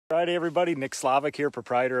Friday, everybody. Nick Slavic here,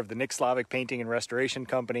 proprietor of the Nick Slavic Painting and Restoration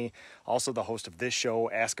Company, also the host of this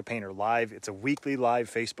show, Ask a Painter Live. It's a weekly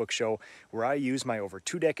live Facebook show where I use my over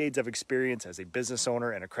 2 decades of experience as a business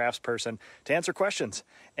owner and a craftsperson to answer questions.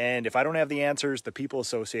 And if I don't have the answers, the people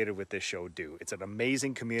associated with this show do. It's an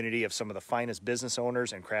amazing community of some of the finest business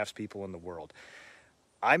owners and craftspeople in the world.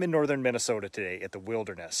 I'm in northern Minnesota today at the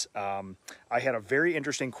Wilderness. I had a very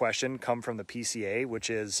interesting question come from the PCA,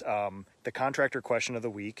 which is the contractor question of the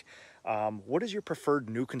week. What is your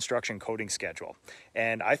preferred new construction coating schedule?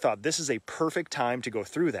 And I thought this is a perfect time to go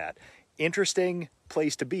through that. Interesting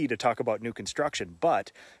place to be to talk about new construction,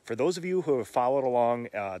 but for those of you who have followed along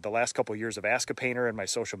the last couple of years of Ask a Painter and my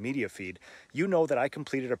social media feed, you know that I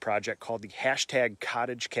completed a project called the hashtag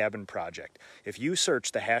Cottage Cabin project. If you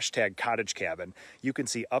search the hashtag Cottage Cabin, you can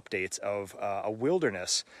see updates of a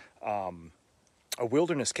wilderness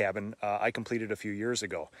cabin I completed a few years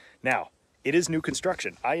ago. Now, it is new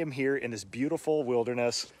construction. I am here in this beautiful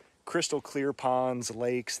wilderness, crystal clear ponds,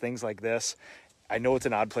 lakes, things like this. I know it's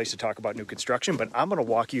an odd place to talk about new construction, but I'm going to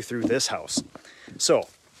walk you through this house. So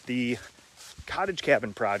the Cottage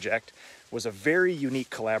Cabin project was a very unique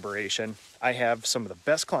collaboration. I have some of the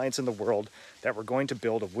best clients in the world that were going to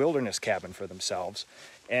build a wilderness cabin for themselves,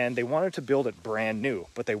 and they wanted to build it brand new,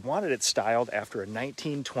 but they wanted it styled after a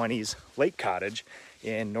 1920s lake cottage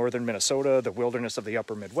in northern Minnesota, the wilderness of the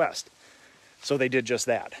upper Midwest. So they did just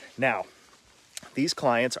that. Now, these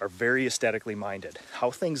clients are very aesthetically minded.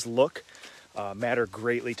 How things look matter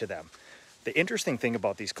greatly to them. The interesting thing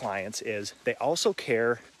about these clients is they also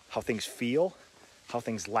care how things feel, how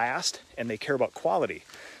things last, and they care about quality.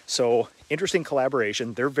 So interesting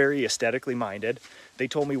collaboration. They're very aesthetically minded. They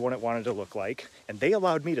told me what it wanted to look like, and they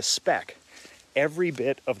allowed me to spec every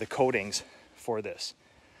bit of the coatings for this.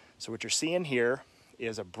 So what you're seeing here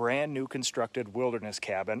is a brand new constructed wilderness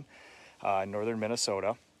cabin in northern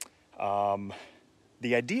Minnesota.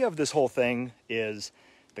 The idea of this whole thing is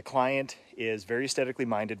the client is very aesthetically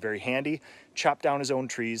minded, very handy, chopped down his own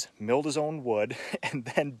trees, milled his own wood, and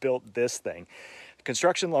then built this thing.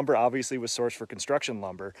 Construction lumber obviously was sourced for construction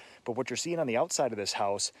lumber, but what you're seeing on the outside of this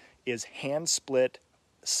house is hand-split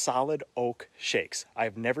solid oak shakes.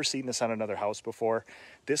 I've never seen this on another house before.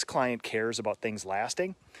 This client cares about things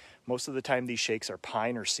lasting. Most of the time these shakes are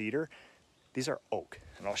pine or cedar. These are oak,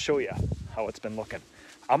 and I'll show you how it's been looking.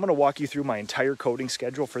 I'm going to walk you through my entire coating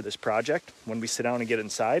schedule for this project when we sit down and get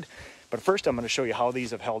inside. But first, I'm going to show you how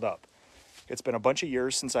these have held up. It's been a bunch of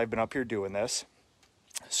years since I've been up here doing this.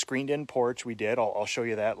 Screened in porch we did. I'll show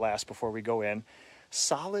you that last before we go in.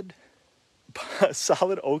 Solid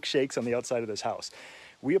oak shakes on the outside of this house.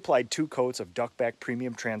 We applied 2 coats of duckback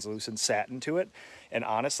premium translucent satin to it. And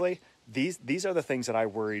honestly, these are the things that I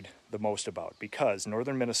worried the most about, because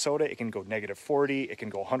northern Minnesota, it can go -40, it can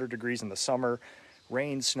go 100 degrees in the summer,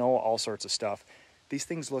 rain, snow, all sorts of stuff. These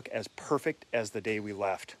things look as perfect as the day we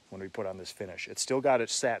left when we put on this finish. It's still got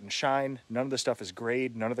its satin shine. None of the stuff is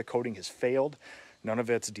grayed. None of the coating has failed. None of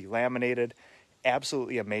it's delaminated.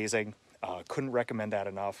 Absolutely amazing. Couldn't recommend that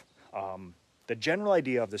enough. The general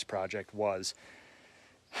idea of this project was,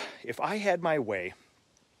 if I had my way,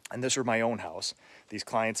 and this were my own house, these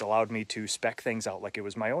clients allowed me to spec things out like it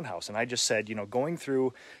was my own house. And I just said, you know, going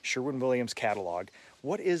through Sherwin-Williams catalog,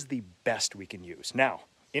 what is the best we can use? Now,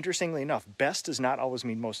 interestingly enough, best does not always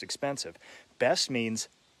mean most expensive. Best means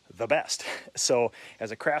the best. So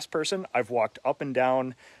as a craftsperson, I've walked up and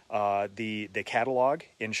down the catalog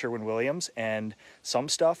in Sherwin-Williams, and some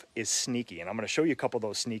stuff is sneaky. And I'm going to show you a couple of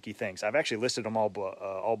those sneaky things. I've actually listed them all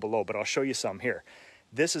below, but I'll show you some here.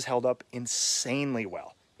 This has held up insanely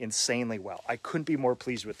well. Insanely well. I couldn't be more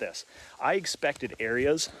pleased with this. I expected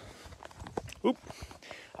areas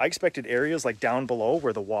like down below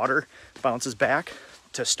where the water bounces back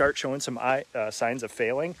to start showing some signs of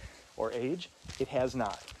failing or age. It has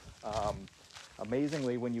not.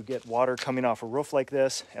 Amazingly, when you get water coming off a roof like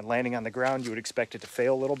this and landing on the ground, you would expect it to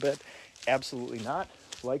fail a little bit. Absolutely not.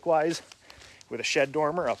 Likewise, with a shed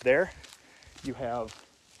dormer up there, you have,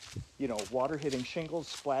 you know, water hitting shingles,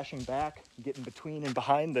 splashing back, getting between and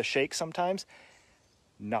behind the shake sometimes.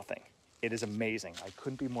 Nothing. It is amazing. I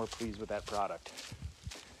couldn't be more pleased with that product.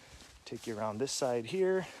 Take you around this side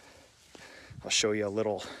here. I'll show you a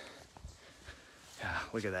little. Yeah,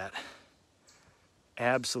 look at that.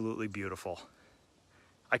 Absolutely beautiful.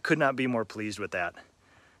 I could not be more pleased with that.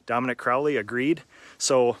 Dominic Crowley agreed.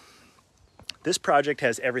 So this project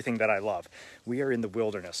has everything that I love. We are in the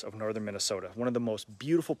wilderness of northern Minnesota, one of the most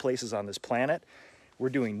beautiful places on this planet. We're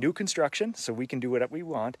doing new construction, so we can do whatever we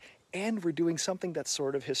want, and we're doing something that's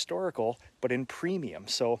sort of historical, but in premium.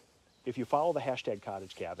 So if you follow the hashtag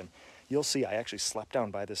Cottage Cabin, you'll see I actually slept down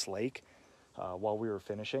by this lake while we were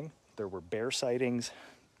finishing. There were bear sightings,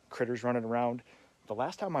 critters running around. The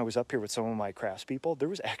last time I was up here with some of my craftspeople, there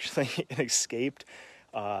was actually an escaped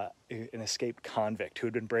convict who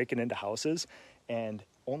had been breaking into houses, and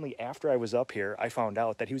only after I was up here, I found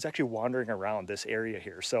out that he was actually wandering around this area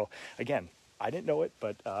here. So again, I didn't know it,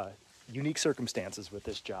 but unique circumstances with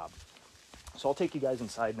this job. So I'll take you guys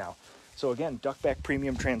inside now. So again, Duckback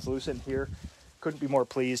Premium Translucent here. Couldn't be more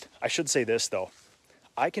pleased. I should say this though,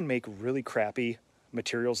 I can make really crappy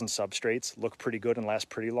materials and substrates look pretty good and last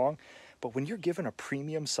pretty long, but when you're given a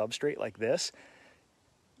premium substrate like this,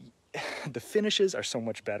 the finishes are so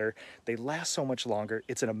much better. They last so much longer.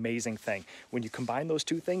 It's an amazing thing. When you combine those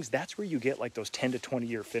two things, that's where you get like those 10 to 20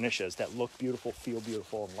 year finishes that look beautiful, feel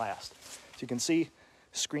beautiful, and last. So you can see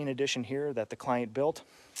screen edition here that the client built.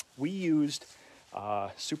 We used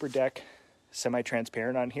Super Deck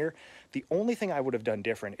semi-transparent on here. The only thing I would have done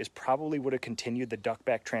different is probably would have continued the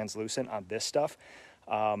Duckback translucent on this stuff.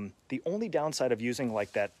 The only downside of using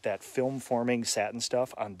like that film forming satin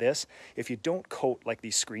stuff on this, if you don't coat like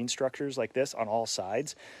these screen structures like this on all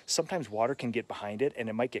sides, sometimes water can get behind it and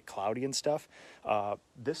it might get cloudy and stuff.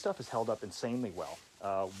 This stuff has held up insanely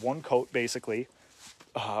well. One coat basically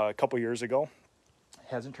a couple years ago.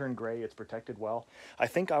 Hasn't turned gray, it's protected well. I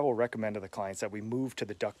think I will recommend to the clients that we move to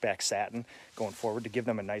the Duckback satin going forward to give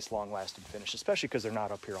them a nice long lasting finish, especially because they're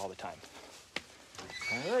not up here all the time.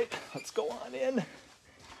 All right, let's go on in.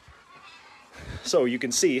 So you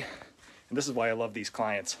can see, and this is why I love these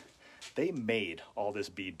clients, they made all this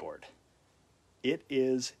beadboard. It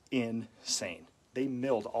is insane. They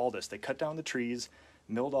milled all this. They cut down the trees,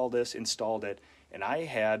 milled all this, installed it, and I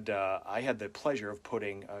had the pleasure of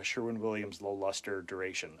putting Sherwin-Williams low luster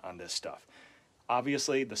duration on this stuff.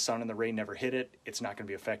 Obviously, the sun and the rain never hit it. It's not going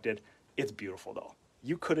to be affected. It's beautiful though.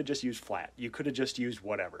 You could have just used flat. You could have just used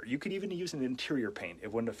whatever. You could even use an interior paint.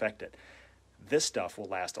 It wouldn't affect it. This stuff will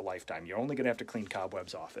last a lifetime. You're only going to have to clean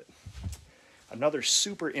cobwebs off it. Another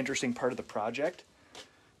super interesting part of the project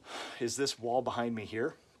is this wall behind me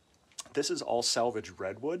here. This is all salvaged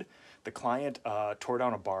redwood. The client tore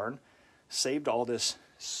down a barn, saved all this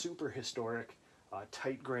super historic,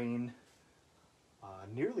 tight grain,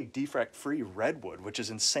 nearly defect-free redwood, which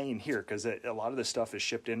is insane here because a lot of this stuff is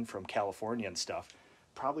shipped in from California and stuff.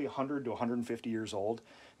 Probably 100 to 150 years old.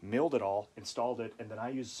 Milled it all, installed it, and then I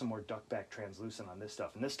used some more Duckback translucent on this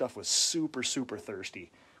stuff. And this stuff was super, super thirsty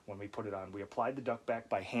when we put it on. We applied the Duckback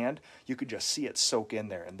by hand. You could just see it soak in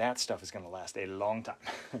there, and that stuff is going to last a long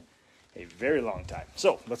time. A very long time.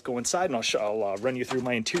 So let's go inside and I'll run you through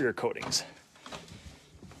my interior coatings.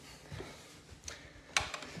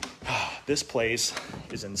 This place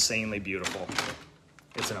is insanely beautiful.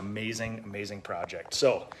 It's an amazing, amazing project.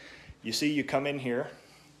 So you see, you come in here,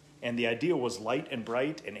 and the idea was light and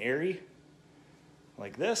bright and airy,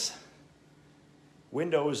 like this.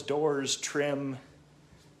 Windows, doors, trim,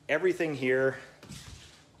 everything here,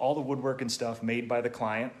 all the woodwork and stuff made by the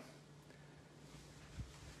client.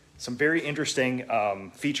 Some very interesting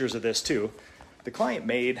features of this too. The client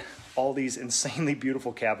made all these insanely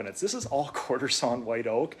beautiful cabinets. This is all quarter sawn white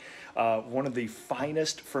oak, one of the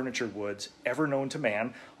finest furniture woods ever known to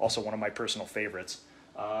man, also one of my personal favorites.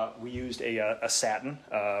 We used a satin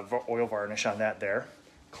oil varnish on that there.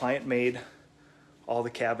 Client made all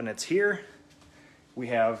the cabinets here. We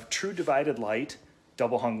have true divided light,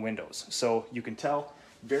 double hung windows. So you can tell,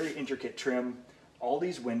 very intricate trim. All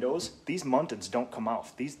these windows, these muntins don't come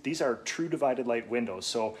off. These are true divided light windows.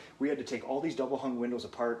 So we had to take all these double hung windows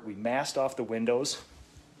apart. We masked off the windows.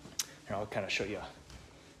 Here, I'll kind of show you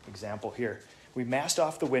an example here. We masked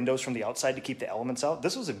off the windows from the outside to keep the elements out.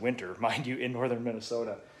 This was in winter, mind you, in northern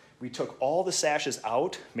Minnesota. We took all the sashes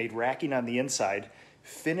out, made racking on the inside,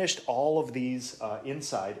 finished all of these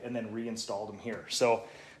inside, and then reinstalled them here. So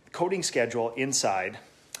the coating schedule inside.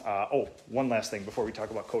 Oh, one last thing before we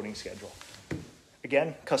talk about coating schedule.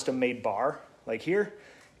 Again, custom made bar, like here,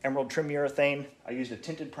 emerald trim urethane. I used a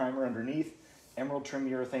tinted primer underneath, emerald trim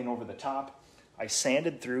urethane over the top. I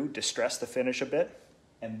sanded through, distressed the finish a bit,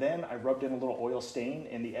 and then I rubbed in a little oil stain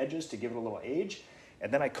in the edges to give it a little age,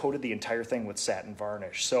 and then I coated the entire thing with satin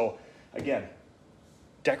varnish. So again,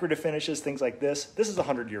 decorative finishes, things like this. This is a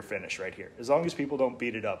 100-year finish right here. As long as people don't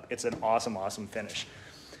beat it up, it's an awesome, awesome finish.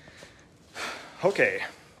 Okay.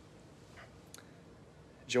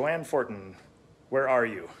 Joanne Fortin, where are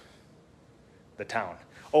you? The town.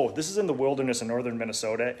 Oh, this is in the wilderness in northern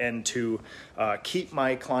Minnesota, and to keep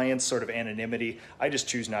my clients' sort of anonymity, I just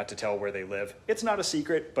choose not to tell where they live. It's not a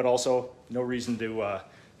secret, but also no reason to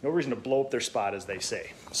blow up their spot, as they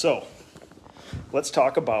say. So let's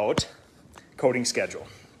talk about coating schedule.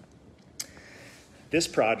 This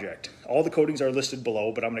project, all the coatings are listed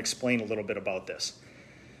below, but I'm gonna explain a little bit about this.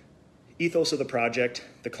 Ethos of the project,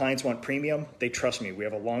 the clients want premium, they trust me. We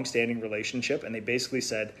have a long-standing relationship, and they basically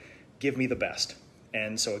said, give me the best.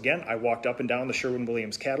 And so again, I walked up and down the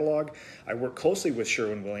Sherwin-Williams catalog. I worked closely with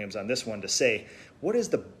Sherwin-Williams on this one to say, what is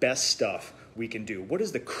the best stuff we can do? What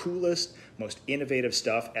is the coolest, most innovative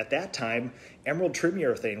stuff? At that time, emerald trim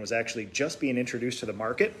urethane was actually just being introduced to the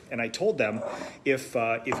market, and I told them, if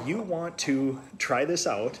you want to try this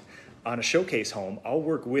out on a showcase home, I'll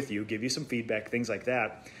work with you, give you some feedback, things like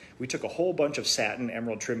that. We took a whole bunch of satin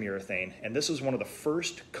emerald trim urethane, and this was one of the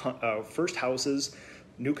first houses,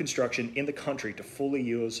 new construction in the country, to fully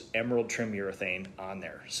use emerald trim urethane on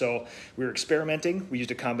there. So we were experimenting. We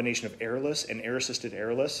used a combination of airless and air-assisted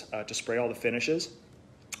airless to spray all the finishes.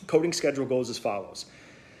 Coating schedule goes as follows.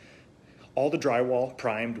 All the drywall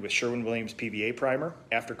primed with Sherwin-Williams PVA primer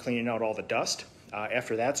after cleaning out all the dust.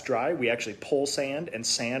 After that's dry, we actually pull sand and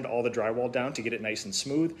sand all the drywall down to get it nice and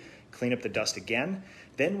smooth, clean up the dust again.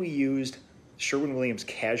 Then we used Sherwin-Williams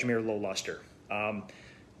Cashmere Low Luster.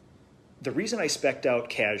 The reason I spec'd out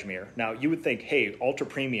Cashmere, now you would think, hey, ultra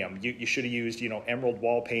premium, you should have used, emerald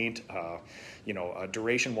wall paint,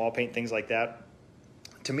 duration wall paint, things like that.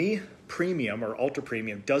 To me, premium or ultra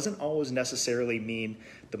premium doesn't always necessarily mean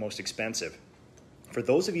the most expensive. For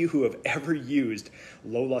those of you who have ever used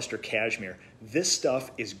low luster cashmere, this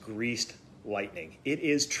stuff is greased lightning. It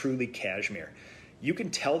is truly cashmere. You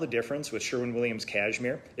can tell the difference with Sherwin-Williams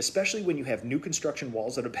cashmere, especially when you have new construction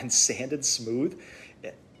walls that have been sanded smooth.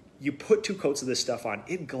 You put 2 coats of this stuff on,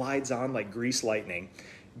 it glides on like grease lightning,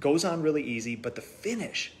 goes on really easy, but the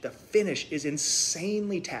finish is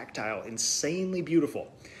insanely tactile, insanely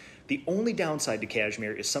beautiful. The only downside to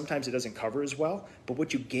cashmere is sometimes it doesn't cover as well, but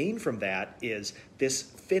what you gain from that is this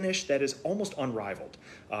finish that is almost unrivaled.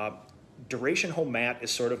 Duration Home Matte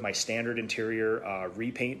is sort of my standard interior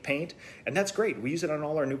repaint paint, and that's great. We use it on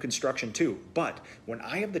all our new construction too. But when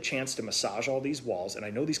I have the chance to massage all these walls, and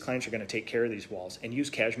I know these clients are going to take care of these walls, and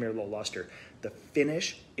use Cashmere Low Luster, the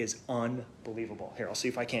finish is unbelievable. Here, I'll see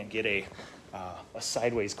if I can't get a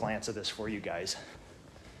sideways glance of this for you guys.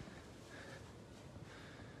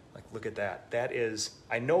 Like, look at that. That is,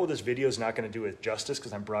 I know this video is not going to do it justice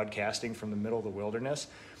because I'm broadcasting from the middle of the wilderness,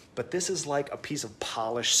 but this is like a piece of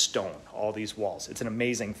polished stone, all these walls. It's an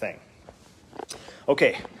amazing thing.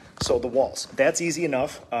 Okay, so the walls. That's easy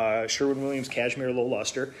enough. Sherwin-Williams Cashmere Low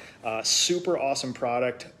Luster. Super awesome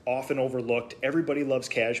product, often overlooked. Everybody loves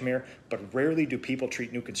cashmere, but rarely do people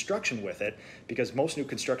treat new construction with it because most new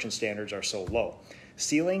construction standards are so low.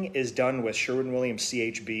 Ceiling is done with Sherwin-Williams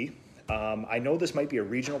CHB. I know this might be a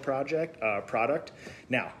regional product.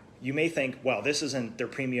 Now, you may think, well, this isn't their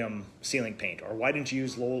premium ceiling paint, or why didn't you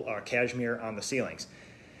use low cashmere on the ceilings?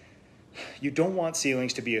 You don't want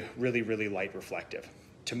ceilings to be really, really light reflective.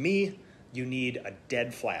 To me, you need a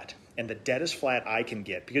dead flat, and the deadest flat I can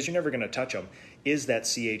get, because you're never going to touch them, is that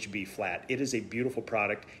CHB flat. It is a beautiful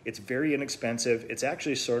product. It's very inexpensive. It's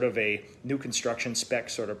actually sort of a new construction spec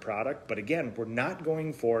sort of product, but again, we're not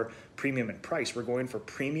going for premium in price. We're going for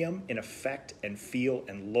premium in effect and feel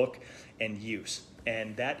and look and use.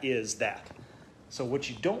 And that is that. So what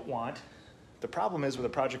you don't want, the problem is with a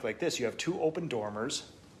project like this, you have 2 open dormers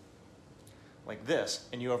like this,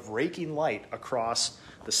 and you have raking light across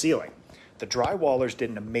the ceiling. The drywallers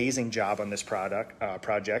did an amazing job on this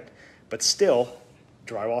project, but still,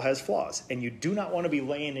 drywall has flaws. And you do not want to be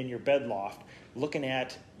laying in your bed loft looking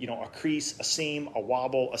at, a crease, a seam, a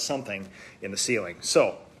wobble, a something in the ceiling.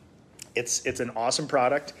 So it's an awesome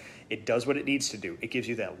product. It does what it needs to do. It gives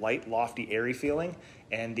you that light, lofty, airy feeling,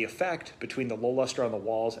 and the effect between the low luster on the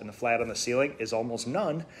walls and the flat on the ceiling is almost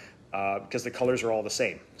none because the colors are all the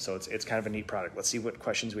same. So it's kind of a neat product. Let's see what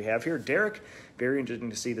questions we have here. Derek, very interesting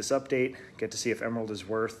to see this update. Get to see if emerald is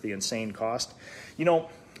worth the insane cost.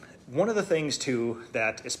 One of the things too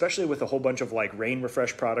that, especially with a whole bunch of like rain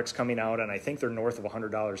refresh products coming out, and I think they're north of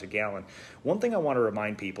 $100 a gallon, one thing I want to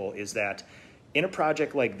remind people is that in a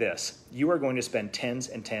project like this, you are going to spend tens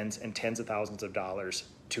and tens and tens of thousands of dollars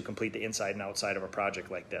to complete the inside and outside of a project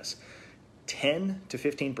like this. 10 to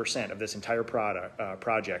 15% of this entire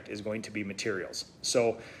project is going to be materials.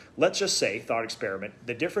 So let's just say, thought experiment,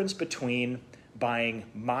 the difference between buying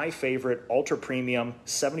my favorite ultra premium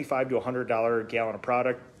 $75 to $100 a gallon of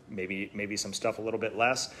product, maybe some stuff a little bit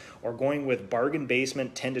less, or going with bargain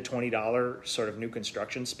basement $10 to $20 sort of new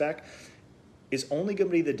construction spec, is only going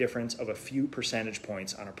to be the difference of a few percentage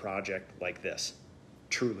points on a project like this.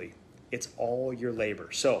 Truly, it's all your labor.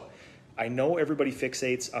 So I know everybody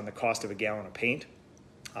fixates on the cost of a gallon of paint.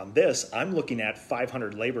 On this, I'm looking at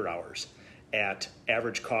 500 labor hours at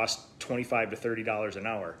average cost $25 to $30 an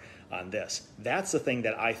hour. on this. That's the thing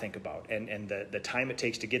that I think about, and the time it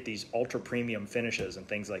takes to get these ultra premium finishes and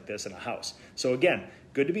things like this in a house. So again,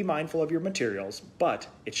 good to be mindful of your materials, but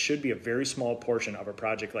it should be a very small portion of a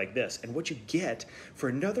project like this. And what you get for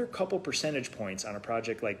another couple percentage points on a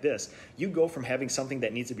project like this, you go from having something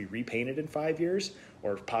that needs to be repainted in 5 years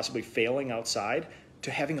or possibly failing outside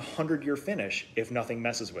to having a 100-year finish if nothing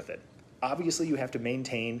messes with it. Obviously, you have to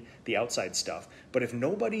maintain the outside stuff, but if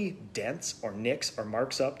nobody dents or nicks or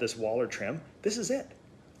marks up this wall or trim, this is it.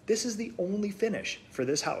 This is the only finish for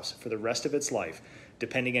this house for the rest of its life,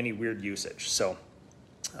 depending any weird usage. So,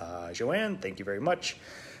 Joanne, thank you very much.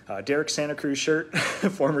 Derek, Santa Cruz shirt,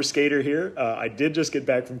 former skater here. I did just get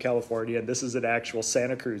back from California, and this is an actual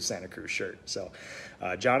Santa Cruz shirt. So,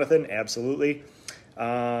 Jonathan, absolutely.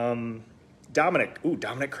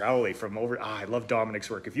 Dominic Crowley from over. I love Dominic's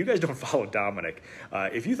work. If you guys don't follow Dominic,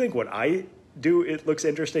 if you think what I do it looks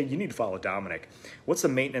interesting, you need to follow Dominic. What's the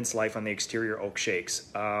maintenance life on the exterior oak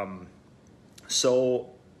shakes? So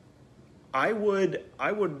I would,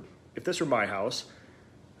 if this were my house,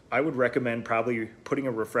 I would recommend probably putting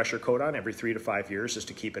a refresher coat on every 3 to 5 years just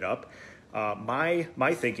to keep it up.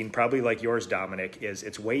 My thinking, probably like yours, Dominic, is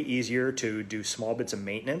it's way easier to do small bits of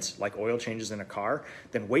maintenance, like oil changes in a car,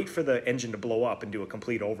 than wait for the engine to blow up and do a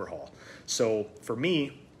complete overhaul. So for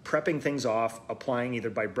me, prepping things off, applying either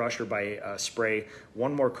by brush or by spray,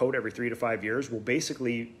 one more coat every 3 to 5 years will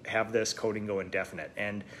basically have this coating go indefinite.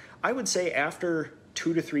 And I would say after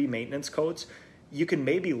 2 to 3 maintenance coats, you can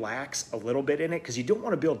maybe lax a little bit in it because you don't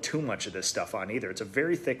want to build too much of this stuff on either. It's a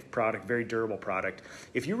very thick product, very durable product.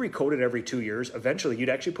 If you recoat it every 2 years, eventually you'd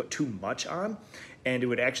actually put too much on and it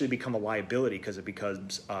would actually become a liability because it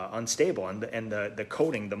becomes unstable. And the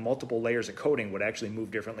coating, the multiple layers of coating would actually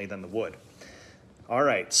move differently than the wood. All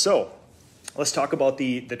right, so let's talk about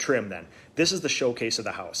the trim then. This is the showcase of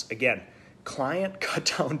the house. Again, client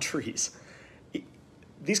cut down trees.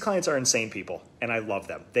 These clients are insane people, and I love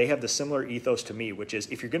them. They have the similar ethos to me, which is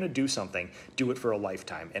if you're going to do something, do it for a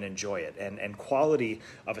lifetime and enjoy it. And quality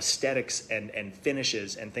of aesthetics and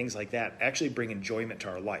finishes and things like that actually bring enjoyment to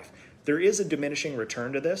our life. There is a diminishing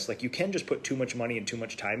return to this. Like you can just put too much money and too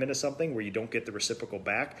much time into something where you don't get the reciprocal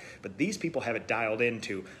back. But these people have it dialed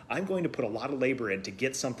into, I'm going to put a lot of labor in to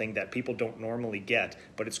get something that people don't normally get,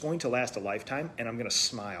 but it's going to last a lifetime, and I'm going to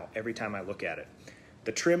smile every time I look at it.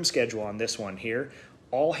 The trim schedule on this one here,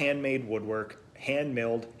 all handmade woodwork, hand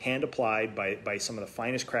milled, hand applied by some of the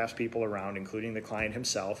finest craftspeople around, including the client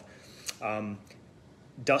himself.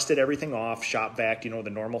 Dusted everything off, shop vac, the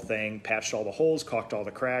normal thing, patched all the holes, caulked all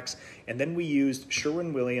the cracks, and then we used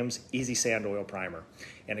Sherwin-Williams Easy Sand Oil Primer.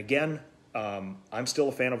 And again, I'm still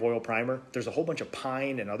a fan of oil primer. There's a whole bunch of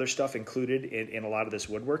pine and other stuff included in a lot of this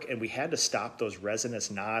woodwork, and we had to stop those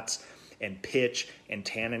resinous knots and pitch and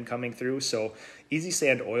tannin coming through. So Easy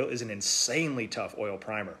Sand Oil is an insanely tough oil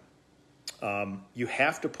primer. You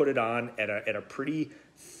have to put it on at a pretty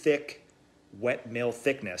thick wet mill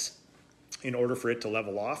thickness in order for it to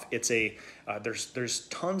level off. It's there's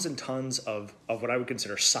tons and tons of what I would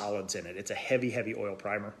consider solids in it. It's a heavy oil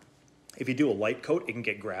primer. If you do a light coat, it can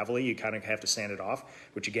get gravelly. You kind of have to sand it off,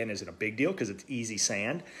 which again isn't a big deal because it's easy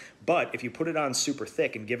sand. But if you put it on super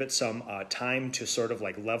thick and give it some time to sort of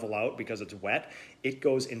like level out because it's wet, it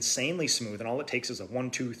goes insanely smooth. And all it takes is a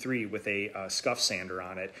 1, 2, 3 with a scuff sander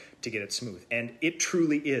on it to get it smooth. And it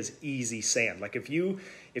truly is easy sand. Like if you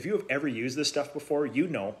have ever used this stuff before,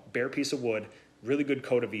 bare piece of wood, really good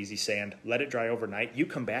coat of easy sand, let it dry overnight. You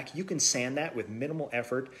come back, you can sand that with minimal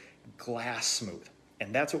effort, glass smooth.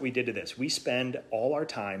 And that's what we did to this. We spend all our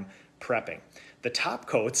time prepping. The top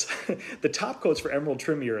coats, for emerald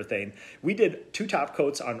trim urethane, we did 2 top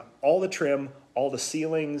coats on all the trim, all the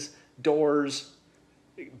ceilings, doors,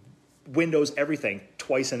 windows, everything,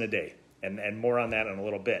 twice in a day. And more on that in a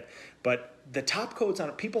little bit. But the top coats on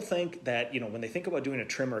it, people think that, when they think about doing a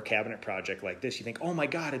trim or a cabinet project like this, you think, oh my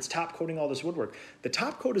God, it's top coating all this woodwork. The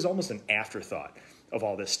top coat is almost an afterthought of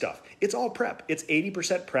all this stuff. It's all prep. It's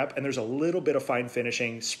 80% prep, and there's a little bit of fine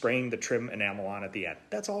finishing, spraying the trim enamel on at the end.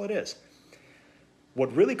 That's all it is.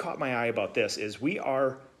 What really caught my eye about this is we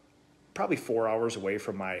are probably 4 hours away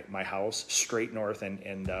from my house, straight north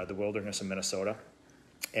in the wilderness of Minnesota.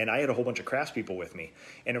 And I had a whole bunch of craftspeople with me.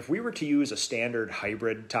 And if we were to use a standard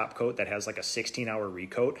hybrid top coat that has like a 16-hour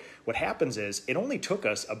recoat, what happens is it only took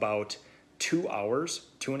us about 2 hours,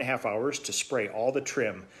 2.5 hours to spray all the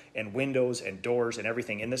trim and windows and doors and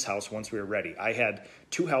everything in this house once we were ready. I had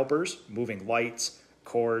 2 helpers moving lights,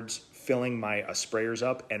 cords, filling my sprayers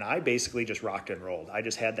up, and I basically just rocked and rolled. I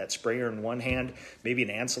just had that sprayer in one hand, maybe an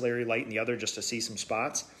ancillary light in the other just to see some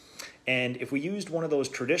spots. And if we used one of those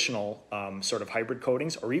traditional sort of hybrid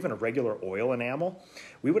coatings or even a regular oil enamel,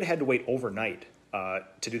 we would have had to wait overnight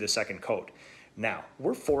to do the second coat. Now,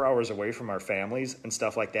 we're 4 hours away from our families and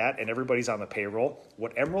stuff like that, and everybody's on the payroll.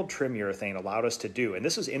 What emerald trim urethane allowed us to do, and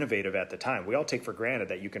this was innovative at the time, we all take for granted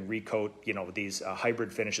that you can recoat, these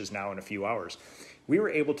hybrid finishes now in a few hours. We were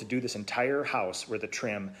able to do this entire house with the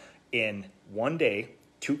trim in 1 day,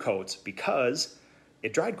 2 coats, because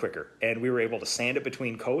it dried quicker, and we were able to sand it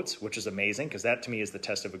between coats, which is amazing, because that to me is the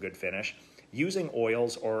test of a good finish. Using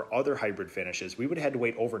oils or other hybrid finishes, we would have had to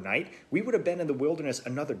wait overnight. We would have been in the wilderness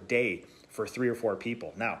another day for 3 or 4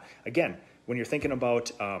 people. Now, again, when you're thinking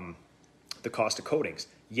about the cost of coatings,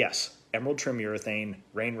 yes, emerald trim urethane,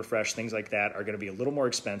 rain refresh, things like that are going to be a little more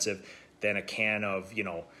expensive than a can of,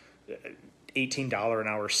 $18 an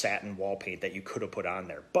hour satin wall paint that you could have put on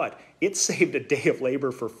there. But it saved a day of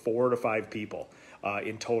labor for 4 to 5 people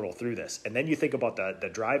in total through this. And then you think about the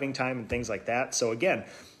driving time and things like that. So again,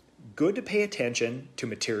 good to pay attention to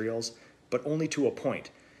materials, but only to a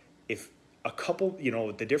point. If a couple,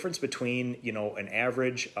 the difference between, an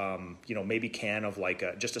average, maybe can of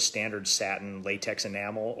like just a standard satin latex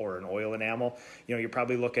enamel or an oil enamel, you're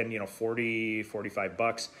probably looking, $40,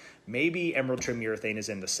 $45. Maybe emerald trim urethane is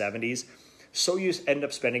in the 70s. So you end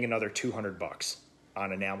up spending another $200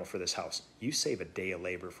 on enamel for this house. You save a day of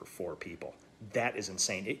labor for 4 people. That is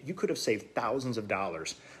insane. You could have saved thousands of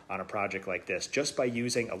dollars on a project like this just by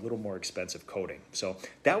using a little more expensive coating. So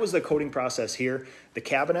that was the coating process here. The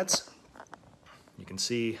cabinets, you can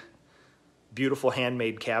see beautiful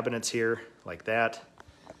handmade cabinets here like that.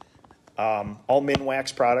 All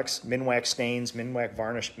Minwax products, Minwax stains, Minwax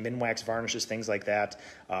varnishes, things like that.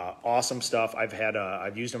 Awesome stuff.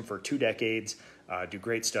 I've used them for 2 decades. Do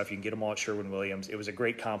great stuff. You can get them all at Sherwin-Williams. It was a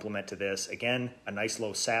great complement to this. Again, a nice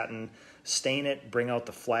low satin. Stain it, bring out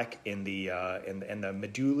the fleck in the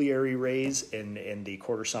medullary rays in the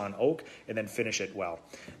quarter sawn oak, and then finish it well.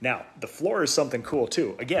 Now, the floor is something cool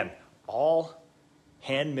too. Again, all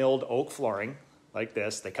hand milled oak flooring like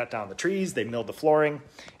this. They cut down the trees, they milled the flooring,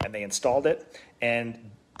 and they installed it.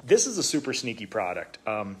 And this is a super sneaky product.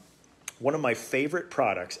 One of my favorite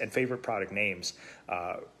products and favorite product names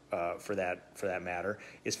for that matter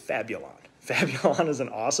is Fabulon. Fabulon is an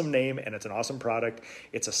awesome name, and it's an awesome product.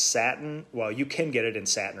 It's a satin. Well, you can get it in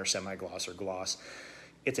satin or semi-gloss or gloss.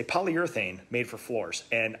 It's a polyurethane made for floors.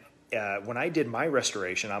 And when I did my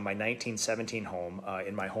restoration on my 1917 home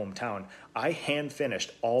in my hometown, I hand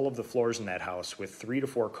finished all of the floors in that house with 3 to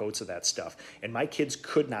 4 coats of that stuff. And my kids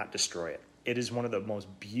could not destroy it. It is one of the most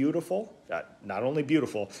beautiful, not only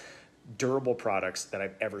beautiful, durable products that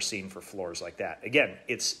I've ever seen for floors like that. Again,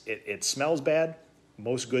 it smells bad.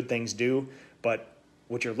 Most good things do, but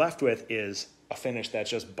what you're left with is a finish that's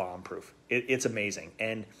just bomb-proof. It's amazing.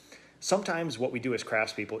 And sometimes what we do as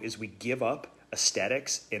craftspeople is we give up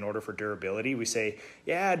aesthetics in order for durability. We say,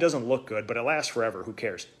 yeah, it doesn't look good, but it lasts forever. Who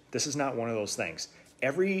cares? This is not one of those things.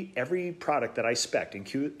 Every product that I spec'd,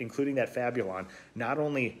 including that Fabulon, not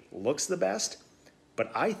only looks the best, but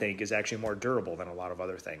I think is actually more durable than a lot of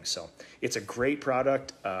other things. So it's a great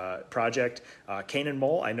project. Kane and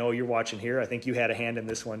Mole, I know you're watching here. I think you had a hand in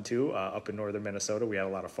this one too, up in northern Minnesota. We had a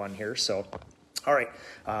lot of fun here. So, all right,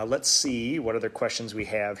 let's see what other questions we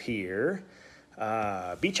have here.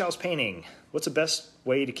 Beach house painting. What's the best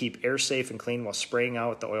way to keep air safe and clean while spraying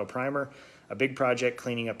out the oil primer? A big project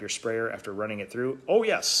cleaning up your sprayer after running it through. Oh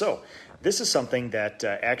yes, so this is something that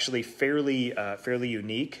actually fairly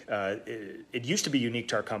unique. It used to be unique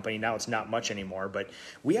to our company. Now it's not much anymore, but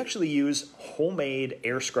we actually use homemade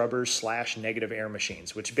air scrubbers / negative air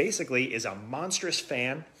machines, which basically is a monstrous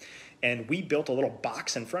fan. And we built a little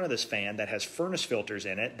box in front of this fan that has furnace filters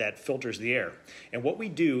in it that filters the air. And what we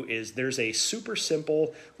do is there's a super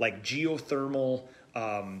simple like geothermal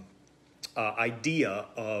idea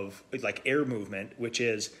of like air movement, which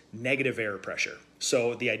is negative air pressure.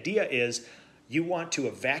 So the idea is you want to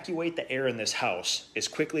evacuate the air in this house as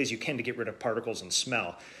quickly as you can to get rid of particles and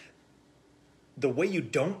smell. The way you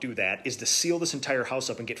don't do that is to seal this entire house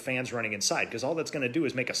up and get fans running inside, because all that's going to do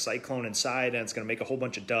is make a cyclone inside, and it's going to make a whole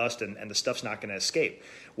bunch of dust, and the stuff's not going to escape.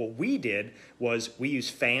 What we did was we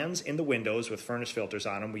used fans in the windows with furnace filters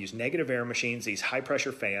on them. We used negative air machines, these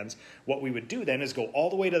high-pressure fans. What we would do then is go all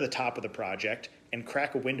the way to the top of the project and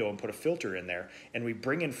crack a window and put a filter in there, and we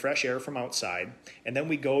bring in fresh air from outside, and then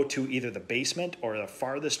we go to either the basement or the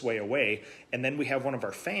farthest way away, and then we have one of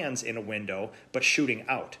our fans in a window but shooting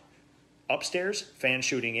out. Upstairs, fan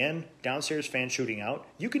shooting in. Downstairs, fan shooting out.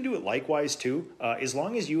 You can do it likewise too, as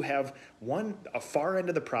long as you have a far end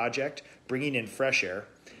of the project bringing in fresh air,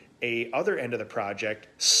 a other end of the project,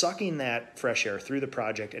 sucking that fresh air through the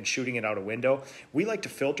project and shooting it out a window. We like to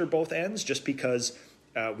filter both ends just because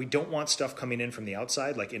we don't want stuff coming in from the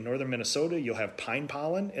outside. Like in northern Minnesota, you'll have pine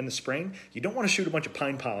pollen in the spring. You don't want to shoot a bunch of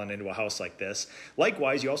pine pollen into a house like this.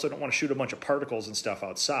 Likewise, you also don't want to shoot a bunch of particles and stuff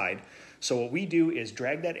outside. So what we do is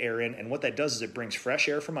drag that air in, and what that does is it brings fresh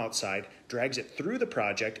air from outside, drags it through the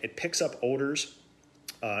project, it picks up odors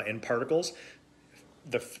and particles.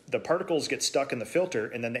 The particles get stuck in the filter,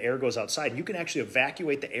 and then the air goes outside. You can actually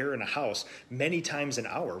evacuate the air in a house many times an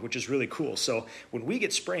hour, which is really cool. So when we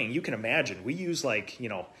get spraying, you can imagine we use like, you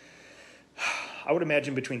know, I would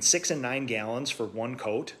imagine between 6 and 9 gallons for one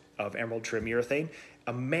coat of emerald trim urethane.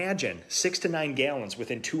 Imagine 6 to 9 gallons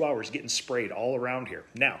within 2 hours getting sprayed all around here.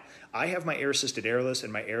 Now, I have my air-assisted airless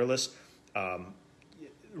and my airless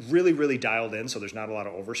really, really dialed in, so there's not a lot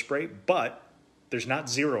of overspray, but there's not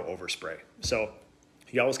zero overspray. So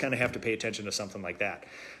you always kind of have to pay attention to something like that.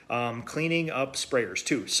 Cleaning up sprayers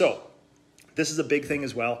too. So this is a big thing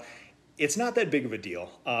as well. It's not that big of a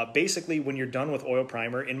deal. Basically, when you're done with oil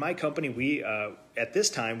primer, in my company, we at this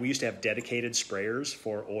time, we used to have dedicated sprayers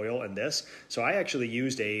for oil and this. So I actually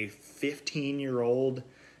used a 15-year-old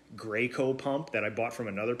Graco pump that I bought from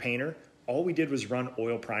another painter. All we did was run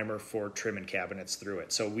oil primer for trim and cabinets through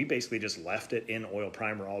it. So we basically just left it in oil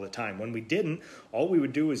primer all the time. When we didn't, all we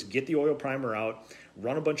would do is get the oil primer out,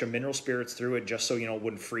 run a bunch of mineral spirits through it just so, you know, it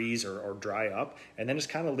wouldn't freeze or dry up, and then just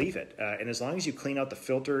kind of leave it. And as long as you clean out the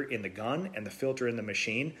filter in the gun and the filter in the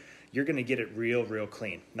machine, you're going to get it real, real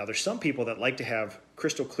clean. Now, there's some people that like to have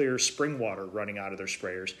crystal clear spring water running out of their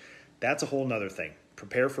sprayers. That's a whole nother thing.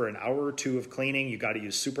 Prepare for an hour or two of cleaning. You got to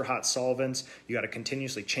use super hot solvents. You got to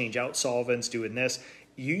continuously change out solvents doing this.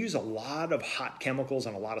 You use a lot of hot chemicals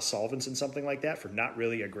and a lot of solvents and something like that for not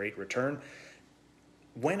really a great return.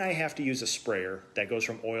 When I have to use a sprayer that goes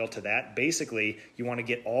from oil to that, basically you want to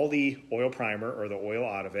get all the oil primer or the oil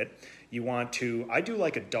out of it. You want to, I do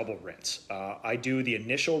like a double rinse. I do the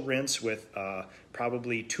initial rinse with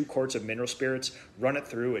probably 2 quarts of mineral spirits, run it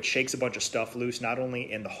through. It shakes a bunch of stuff loose, not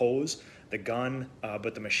only in the hose, the gun,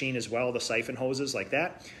 but the machine as well, the siphon hoses like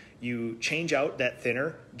that. You change out that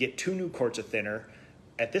thinner, get 2 new quarts of thinner.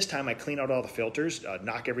 At this time, I clean out all the filters,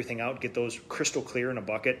 knock everything out, get those crystal clear in a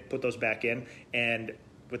bucket, put those back in, and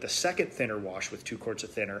with the second thinner wash with 2 quarts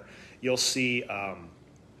of thinner, you'll see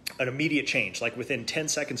an immediate change. Like within 10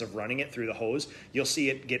 seconds of running it through the hose, you'll see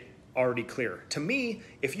it get already clear. To me,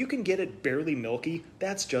 if you can get it barely milky,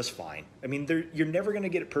 that's just fine. I mean, you're never going to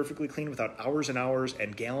get it perfectly clean without hours and hours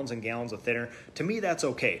and gallons of thinner. To me, that's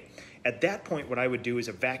okay. At that point, what I would do is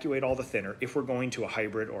evacuate all the thinner. If we're going to a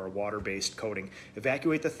hybrid or a water-based coating,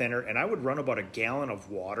 evacuate the thinner, and I would run about a gallon of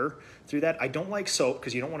water through that. I don't like soap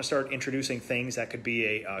because you don't want to start introducing things that could be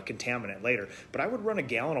a contaminant later, but I would run a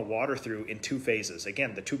gallon of water through in 2 phases.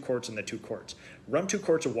 Again, the 2 quarts and the 2 quarts. Run 2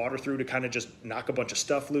 quarts of water through to kind of just knock a bunch of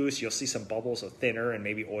stuff loose. You'll see some bubbles of thinner and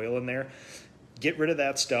maybe oil in there. Get rid of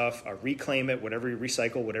that stuff, reclaim it, whatever you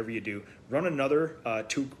recycle, whatever you do. Run another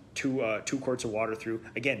 2 quarts of water through.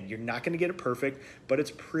 Again, you're not going to get it perfect, but it's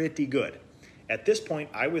pretty good. At this point,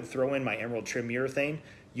 I would throw in my emerald trim urethane.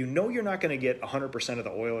 You know you're not going to get 100% of the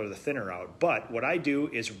oil or the thinner out, but what I do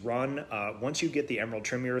is run, once you get the emerald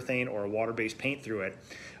trim urethane or a water-based paint through it,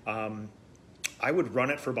 I would run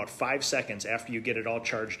it for about 5 seconds after you get it all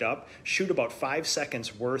charged up, shoot about 5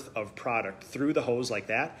 seconds worth of product through the hose like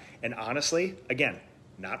that, and honestly, again,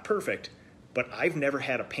 not perfect, but I've never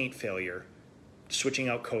had a paint failure switching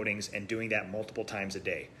out coatings and doing that multiple times a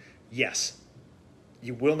day. Yes,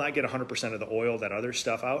 you will not get 100% of the oil, that other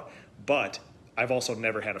stuff out, but I've also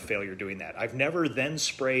never had a failure doing that. I've never then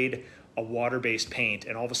sprayed a water-based paint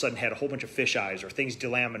and all of a sudden had a whole bunch of fish eyes or things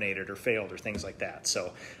delaminated or failed or things like that.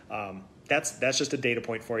 So that's just a data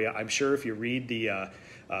point for you. I'm sure if you read the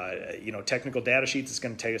technical data sheets, it's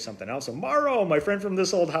going to tell you something else. So Mauro, my friend from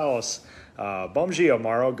this old house, bom dia,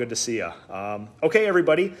 Mauro, good to see you. Okay,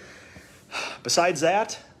 everybody. Besides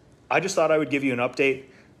that, I just thought I would give you an update.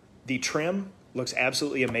 The trim looks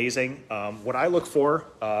absolutely amazing. What I look for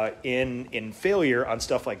in failure on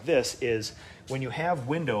stuff like this is when you have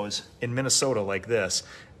windows in Minnesota like this,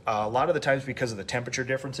 a lot of the times because of the temperature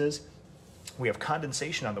differences, we have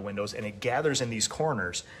condensation on the windows and it gathers in these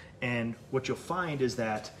corners. And what you'll find is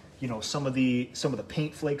that, you know, some of the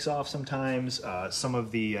paint flakes off sometimes, some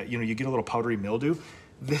of the, you get a little powdery mildew.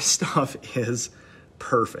 This stuff is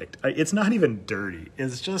perfect. It's not even dirty.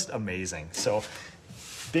 It's just amazing. So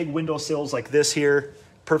big window sills like this here,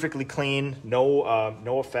 perfectly clean,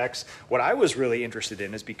 no effects. What I was really interested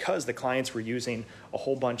in is because the clients were using a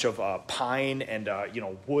whole bunch of pine and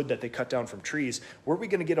wood that they cut down from trees, were we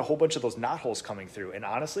going to get a whole bunch of those knot holes coming through? And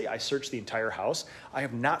honestly, I searched the entire house. I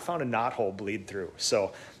have not found a knot hole bleed through.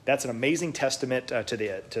 So that's an amazing testament to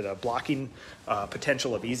the blocking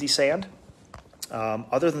potential of Easy Sand.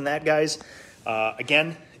 Other than that, guys,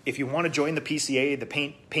 again, if you want to join the PCA,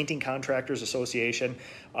 the Painting Contractors Association,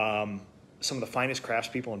 some of the finest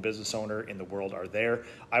craftspeople and business owner in the world are there.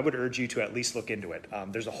 I would urge you to at least look into it.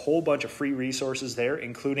 There's a whole bunch of free resources there,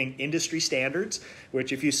 including industry standards,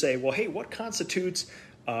 which if you say, well, hey, what constitutes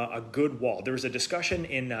a good wall? There was a discussion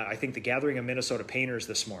in, I think, the Gathering of Minnesota Painters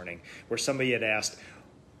this morning, where somebody had asked,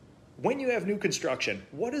 when you have new construction,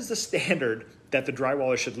 what is the standard that the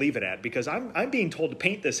drywaller should leave it at? Because I'm being told to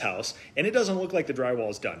paint this house, and it doesn't look like the drywall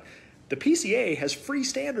is done. The PCA has free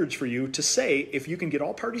standards for you to say, if you can get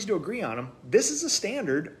all parties to agree on them, this is a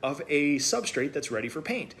standard of a substrate that's ready for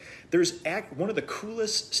paint. There's one of the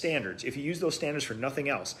coolest standards, if you use those standards for nothing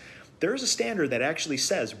else, there's a standard that actually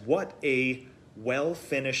says what a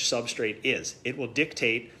well-finished substrate is. It will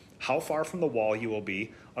dictate how far from the wall you will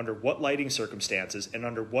be, under what lighting circumstances, and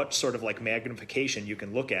under what sort of like magnification you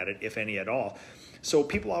can look at it, if any at all. So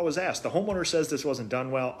people always ask, the homeowner says this wasn't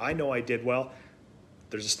done well, I know I did well.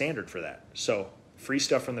 There's a standard for that. So free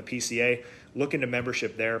stuff from the PCA, look into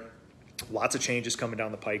membership there. Lots of changes coming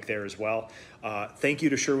down the pike there as well. Thank you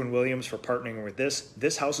to Sherwin-Williams for partnering with this.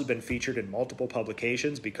 This house has been featured in multiple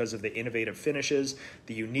publications because of the innovative finishes,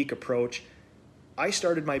 the unique approach. I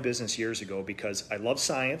started my business years ago because I love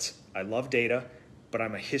science, I love data, but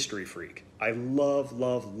I'm a history freak. I love,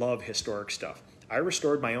 love, love historic stuff. I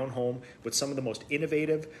restored my own home with some of the most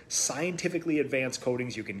innovative, scientifically advanced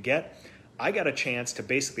coatings you can get. I got a chance to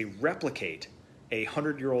basically replicate a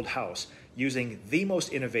 100-year-old house using the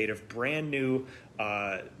most innovative, brand new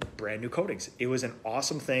coatings. It was an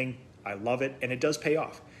awesome thing. I love it, and it does pay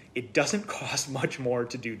off. It doesn't cost much more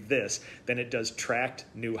to do this than it does tracked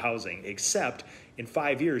new housing, except in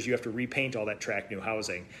 5 years you have to repaint all that tracked new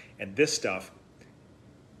housing. And this stuff,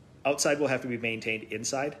 outside will have to be maintained.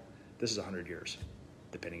 Inside, this is 100 years,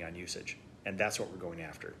 depending on usage. And that's what we're going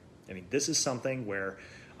after. I mean, this is something where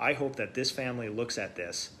I hope that this family looks at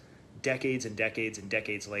this decades and decades and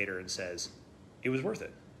decades later and says, it was worth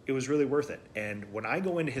it. It was really worth it. And when I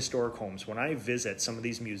go into historic homes, when I visit some of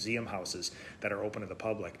these museum houses that are open to the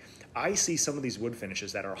public, I see some of these wood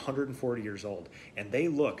finishes that are 140 years old, and they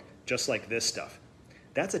look just like this stuff.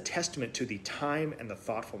 That's a testament to the time and the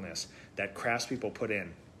thoughtfulness that craftspeople put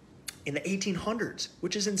in the 1800s,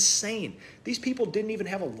 which is insane. These people didn't even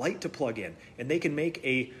have a light to plug in, and they can make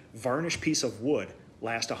a varnished piece of wood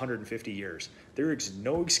last 150 years. There is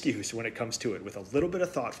no excuse when it comes to it. With a little bit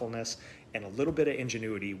of thoughtfulness and a little bit of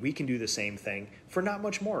ingenuity, we can do the same thing for not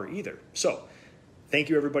much more either. So thank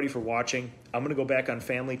you everybody for watching. I'm gonna go back on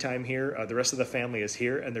family time here. The rest of the family is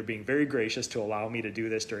here, and they're being very gracious to allow me to do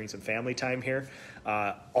this during some family time here.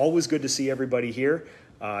 Always good to see everybody here.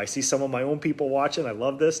 I see some of my own people watching. I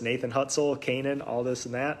love this. Nathan Hutzel, Kanan, all this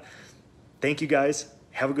and that. Thank you guys.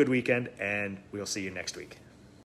 Have a good weekend, and we'll see you next week.